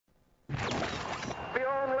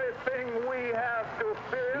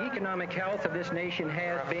economic health of this nation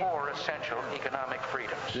has been. Four essential economic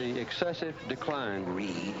freedoms. The excessive decline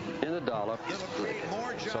in the dollar.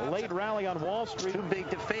 So late rally on Wall Street. Too big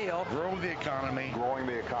to fail. Grow the economy. Growing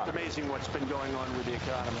the economy. It's amazing what's been going on with the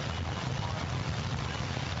economy.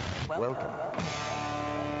 Welcome.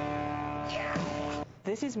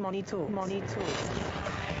 This is Money Talks. Money Talks.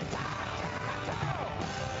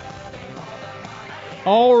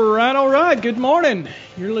 All right. Good morning.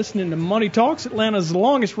 You're listening to Money Talks, Atlanta's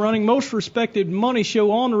longest-running, most respected money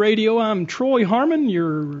show on the radio. I'm Troy Harmon,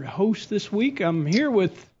 your host this week. I'm here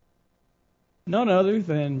with none other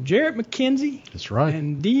than Jarrett McKenzie. That's right.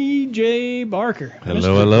 And DJ Barker.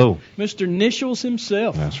 Hello. Mr. Nichols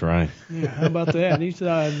himself. That's right. Yeah, how about that? He's,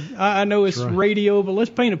 I know it's radio, but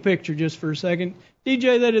let's paint a picture just for a second.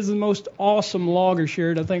 DJ, that is the most awesome logger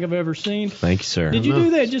shirt I think I've ever seen. Thank you, sir. Did you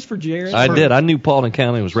do that just for Jarrett? I did. I knew Paulding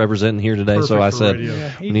County was representing here today, Perfect so I said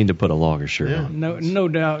we need to put a logger shirt on. No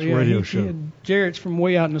doubt. It's a radio show. Jarrett's from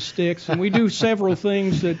way out in the sticks, and we do several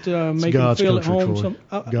things that make him feel at home.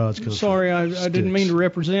 God's country. Sorry, I didn't mean to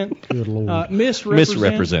represent. Good Lord.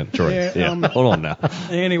 Misrepresent, Troy. Yeah. Hold on now.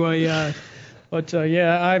 Anyway,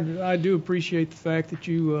 I do appreciate the fact that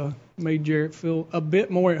you made Jarrett feel a bit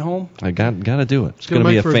more at home. I got to do it. It's going to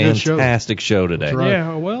be a fantastic show today. Right.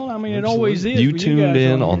 Yeah, well, I mean, it always is. You tuned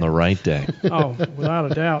in on the right day. Oh,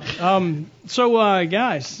 without a doubt.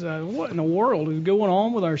 Guys, what in the world is going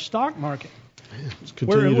on with our stock market?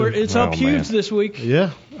 It's up huge this week. Yeah.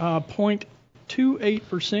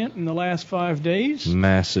 0.28% in the last 5 days.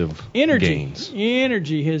 Massive gains.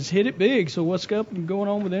 Energy has hit it big. So what's going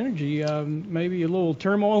on with energy? Maybe a little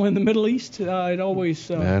turmoil in the Middle East. It always.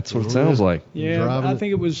 That's what it sounds like. Yeah, I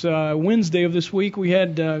think it was Wednesday of this week. We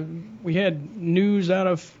had news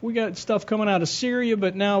we got stuff coming out of Syria,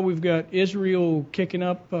 but now we've got Israel kicking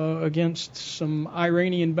up against some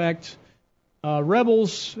Iranian-backed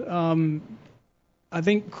rebels. I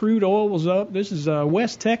think crude oil was up. This is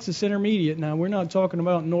West Texas Intermediate. Now, we're not talking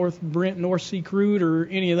about North Sea crude or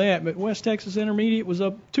any of that, but West Texas Intermediate was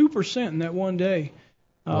up 2% in that one day.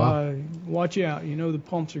 Wow. Watch out. You know the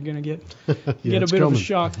pumps are going to get a bit of a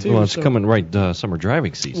shock, too. Well, it's coming right summer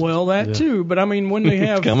driving season. Well, that too. But, I mean, when they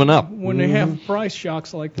have coming up. When they have price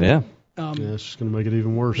shocks like that. It's just going to make it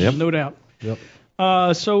even worse. Yep. No doubt. Yep.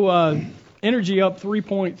 Energy up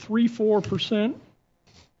 3.34%.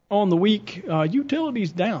 On the week,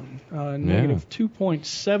 utilities down, negative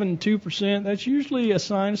 2.72%. That's usually a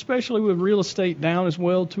sign, especially with real estate down as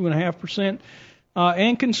well, 2.5%.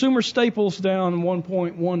 And consumer staples down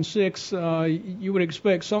 1.16%. You would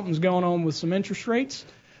expect something's going on with some interest rates.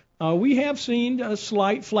 We have seen a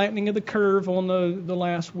slight flattening of the curve on the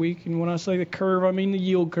last week. And when I say the curve, I mean the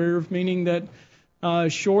yield curve, meaning that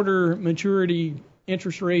shorter maturity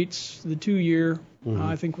interest rates, the 2-year,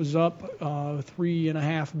 I think was up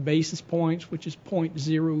 3.5 basis points, which is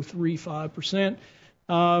 0.035%.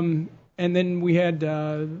 And then we had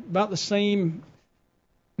about the same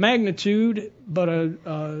magnitude, but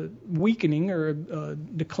a weakening or a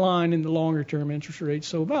decline in the longer-term interest rates.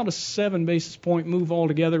 So about a 7 basis point move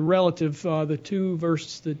altogether relative the 2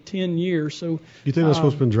 versus the 10 years. So you think that's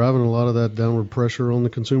what's been driving a lot of that downward pressure on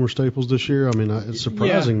the consumer staples this year? I mean, it's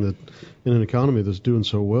surprising that in an economy that's doing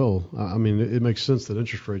so well, I mean, it makes sense that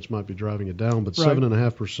interest rates might be driving it down, but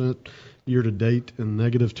 7.5% year to date in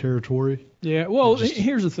negative territory. Yeah, well,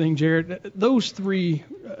 here's the thing, Jared. Those three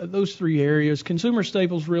areas, consumer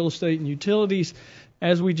staples, real estate, and utilities,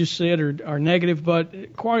 as we just said, are negative.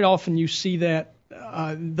 But quite often you see that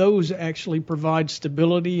those actually provide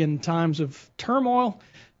stability in times of turmoil.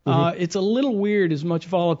 It's a little weird as much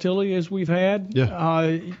volatility as we've had.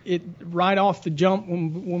 It right off the jump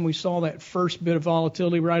when we saw that first bit of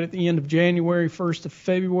volatility right at the end of January, 1st of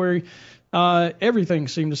February, everything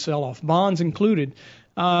seemed to sell off, bonds included.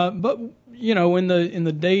 But you know, in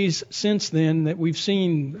the days since then that we've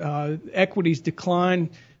seen equities decline,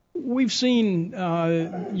 we've seen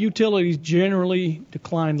utilities generally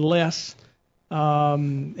decline less.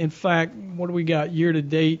 In fact, what do we got year to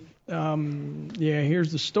date?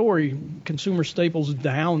 Here's the story. Consumer staples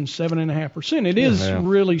down 7.5%. It is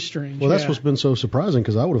really strange. Well, that's what's been so surprising,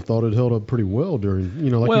 because I would have thought it held up pretty well during,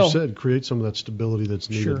 you said, create some of that stability that's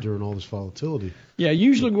needed during all this volatility. Yeah,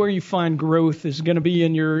 usually where you find growth is going to be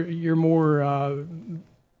in your more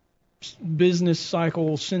business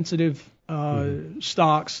cycle sensitive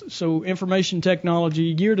stocks. So information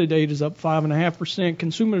technology year to date is up 5.5%.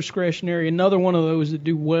 Consumer discretionary, another one of those that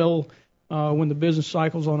do well when the business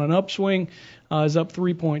cycle's on an upswing. is up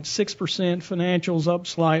 3.6%. Financials up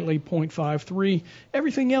slightly, 0.53.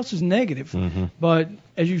 Everything else is negative. But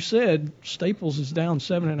as you said, Staples is down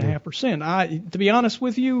 7.5%. To be honest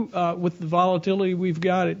with you, with the volatility we've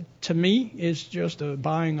got, to me, it's just a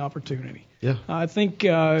buying opportunity. Yeah. I think.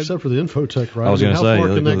 Except for the Infotech, right? I was going to say, how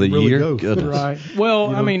far can that the really year. go? Right.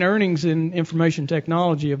 Well, I mean, earnings in information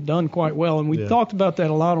technology have done quite well, and we talked about that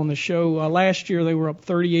a lot on the show. Last year, they were up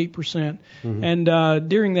 38%, and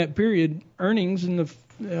during that period, earnings in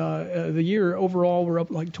the year overall were up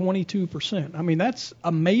like 22%. I mean, that's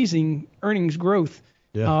amazing earnings growth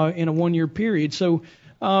in a 1-year period. So.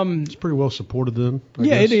 It's pretty well supported then. I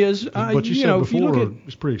guess. It is. But you said before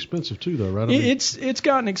it's pretty expensive too, though, right? I mean, it's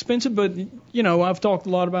gotten expensive, but I've talked a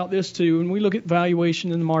lot about this too, and we look at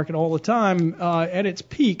valuation in the market all the time. At its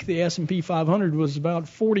peak, the S&P 500 was about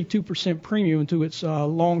 42% premium to its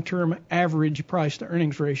long-term average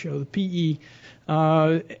price-to-earnings ratio. The PE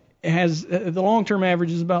has the long-term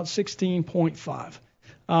average is about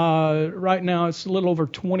 16.5. Right now, it's a little over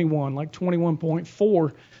 21, like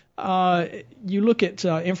 21.4. You look at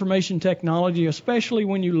information technology, especially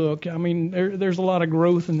when you look, I mean, there's a lot of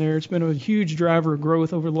growth in there. It's been a huge driver of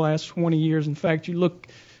growth over the last 20 years. In fact, you look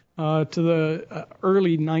to the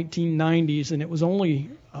early 1990s, and it was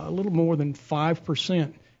only a little more than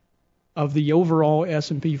 5% of the overall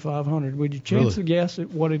S&P 500. Would you chance to guess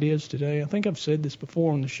at what it is today? I think I've said this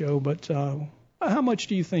before on the show, but how much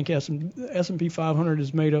do you think S&P 500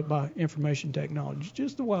 is made up by information technology?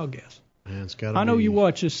 Just a wild guess. Man, it's gotta I know you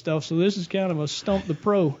watch this stuff, so this is kind of a stump the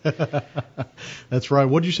pro. That's right.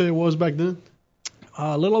 What did you say it was back then?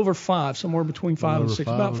 A little over 5, somewhere between 5 and 6,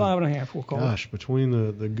 about 5.5, we'll call it. Gosh, between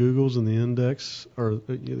the Googles and the index, or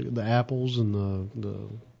the Apples and the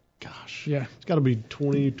gosh, yeah, it's got to be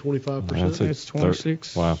 20-25%. It's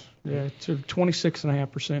 26. Wow. Yeah, it's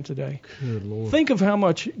 26.5% today. Good Lord. Think of how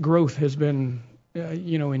much growth has been.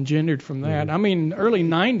 Engendered from that. I mean, early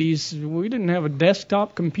 90s, we didn't have a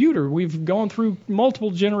desktop computer. We've gone through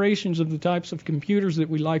multiple generations of the types of computers that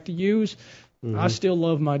we like to use. I still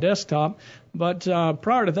love my desktop. But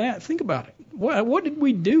prior to that, think about it. What did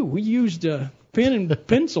we do? We used a pen and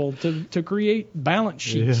pencil to create balance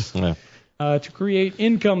sheets. Yeah. To create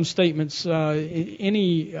income statements,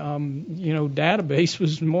 any database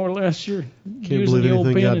was more or less you're using the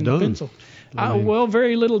old pen and the pencil. Well,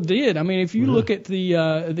 very little did. I mean, if you look at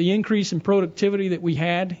the increase in productivity that we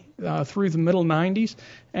had through the middle 90s,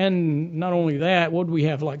 and not only that, what did we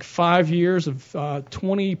have, like 5 years of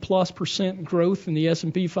 20+% growth in the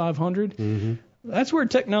S&P 500? That's where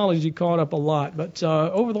technology caught up a lot. But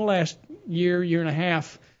over the last year and a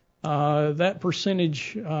half, that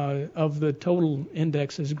percentage of the total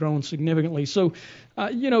index has grown significantly. So,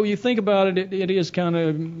 you think about it, it is kind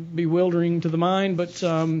of bewildering to the mind, but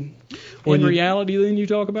in reality, then you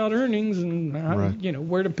talk about earnings and,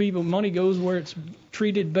 where do money goes where it's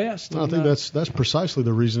treated best. I think that's precisely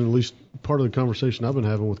the reason, at least part of the conversation I've been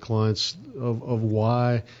having with clients of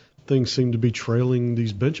why things seem to be trailing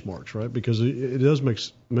these benchmarks, right? Because it does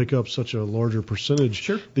make up such a larger percentage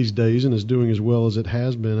these days, and is doing as well as it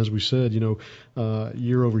has been. As we said,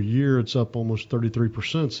 year over year, it's up almost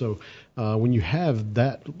 33%. So when you have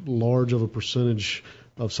that large of a percentage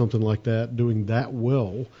of something like that doing that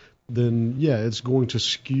well, then it's going to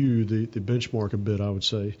skew the benchmark a bit, I would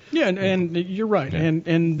say. Yeah, and you're right. Yeah.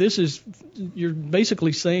 And this is, you're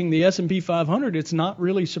basically saying the S&P 500, it's not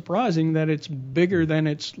really surprising that it's bigger than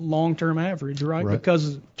its long-term average, right?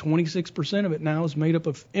 Because 26% of it now is made up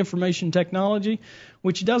of information technology,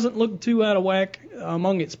 which doesn't look too out of whack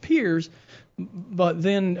among its peers, but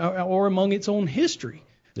then, or among its own history.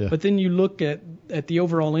 Yeah. But then you look at the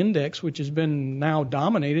overall index, which has been now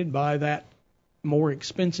dominated by that more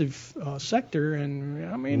expensive sector,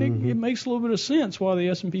 and I mean it makes a little bit of sense why the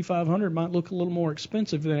S&P 500 might look a little more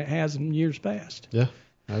expensive than it has in years past. Yeah,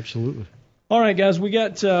 absolutely. All right, guys, we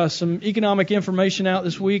got some economic information out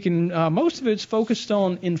this week, and most of it's focused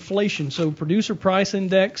on inflation. So producer price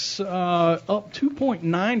index up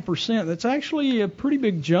 2.9%. That's actually a pretty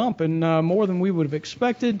big jump, and more than we would have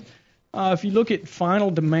expected. If you look at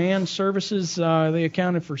final demand services, they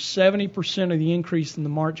accounted for 70% of the increase in the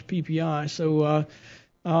March PPI. So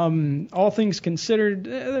all things considered,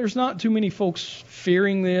 there's not too many folks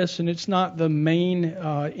fearing this, and it's not the main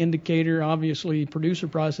indicator. Obviously, producer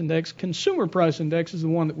price index. Consumer price index is the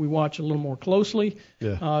one that we watch a little more closely.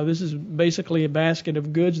 Yeah. This is basically a basket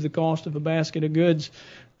of goods, the cost of a basket of goods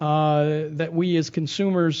that we as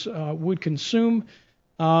consumers would consume.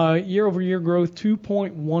 Year-over-year growth,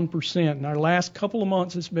 2.1%. In our last couple of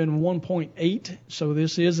months, it's been 1.8%, so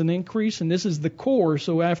this is an increase, and this is the core.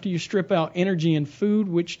 So after you strip out energy and food,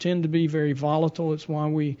 which tend to be very volatile, it's why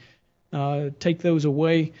we take those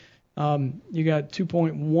away, you got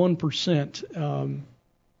 2.1%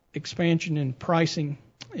 expansion in pricing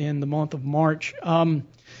in the month of March.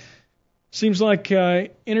 Seems like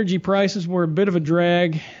energy prices were a bit of a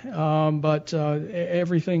drag, but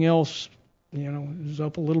everything else, is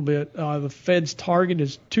up a little bit. The Fed's target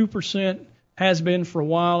is 2%, has been for a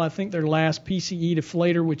while. I think their last PCE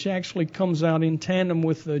deflator, which actually comes out in tandem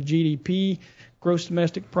with the GDP, gross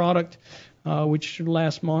domestic product, which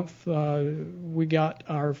last month we got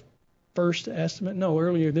our first estimate. No,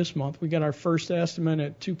 earlier this month we got our first estimate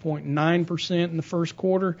at 2.9% in the first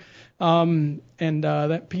quarter, and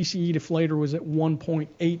that PCE deflator was at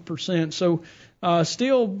 1.8%. So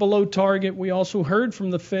still below target. We also heard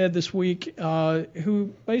from the Fed this week,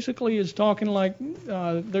 who basically is talking like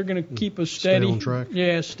they're going to keep us steady. Stay on track.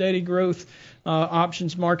 Yeah, steady growth.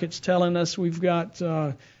 Options markets telling us we've got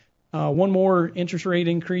one more interest rate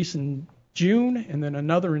increase in June and then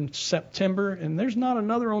another in September, and there's not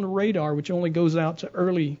another on the radar, which only goes out to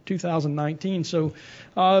early 2019. So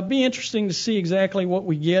be interesting to see exactly what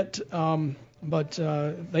we get. But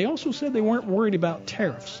they also said they weren't worried about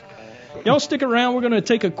tariffs. Y'all stick around. We're going to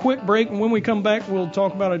take a quick break, and when we come back, we'll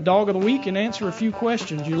talk about a dog of the week and answer a few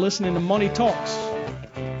questions. You're listening to Money Talks.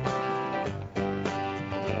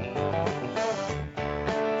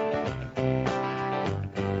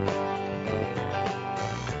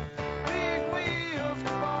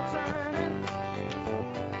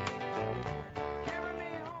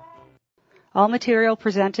 All material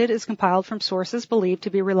presented is compiled from sources believed to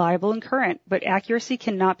be reliable and current, but accuracy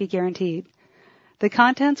cannot be guaranteed. The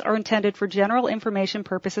contents are intended for general information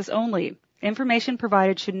purposes only. Information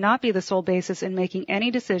provided should not be the sole basis in making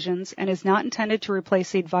any decisions and is not intended to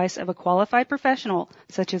replace the advice of a qualified professional,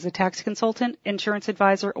 such as a tax consultant, insurance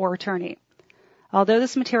advisor, or attorney. Although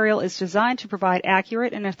this material is designed to provide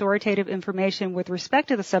accurate and authoritative information with respect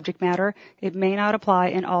to the subject matter, it may not apply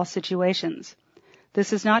in all situations.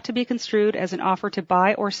 This is not to be construed as an offer to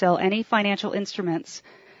buy or sell any financial instruments.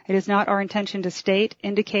 It is not our intention to state,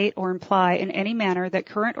 indicate, or imply in any manner that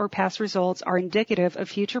current or past results are indicative of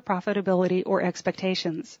future profitability or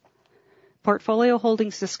expectations. Portfolio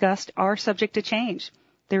holdings discussed are subject to change.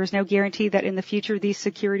 There is no guarantee that in the future these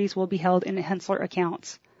securities will be held in Henssler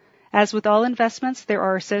accounts. As with all investments, there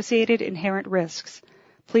are associated inherent risks.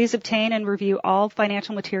 Please obtain and review all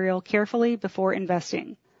financial material carefully before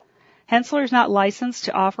investing. Henssler is not licensed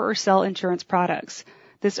to offer or sell insurance products.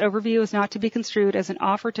 This overview is not to be construed as an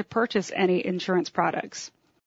offer to purchase any insurance products.